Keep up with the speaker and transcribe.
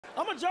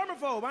I'm a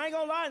germaphobe. I ain't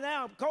gonna lie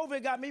now.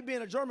 COVID got me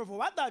being a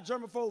germaphobe. I thought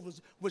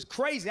germaphobe was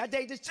crazy. I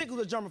dated this chick who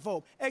was a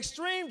germaphobe.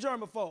 Extreme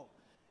germaphobe.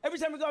 Every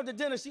time we go out to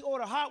dinner, she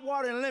order hot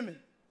water and lemon.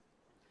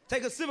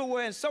 Take a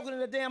silverware and soak it in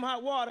the damn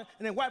hot water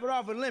and then wipe it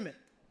off with lemon.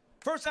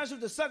 First time she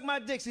was to suck my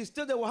dick, she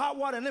stood there with hot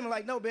water and lemon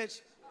like, no,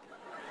 bitch.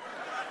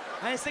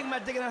 I ain't sinking my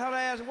dick in that hot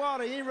ass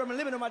water. You ain't rubbing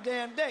lemon on my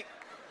damn dick.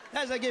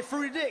 That's how I get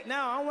fruity dick.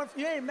 Now,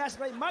 you ain't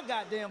masturbating my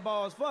goddamn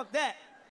balls. Fuck that.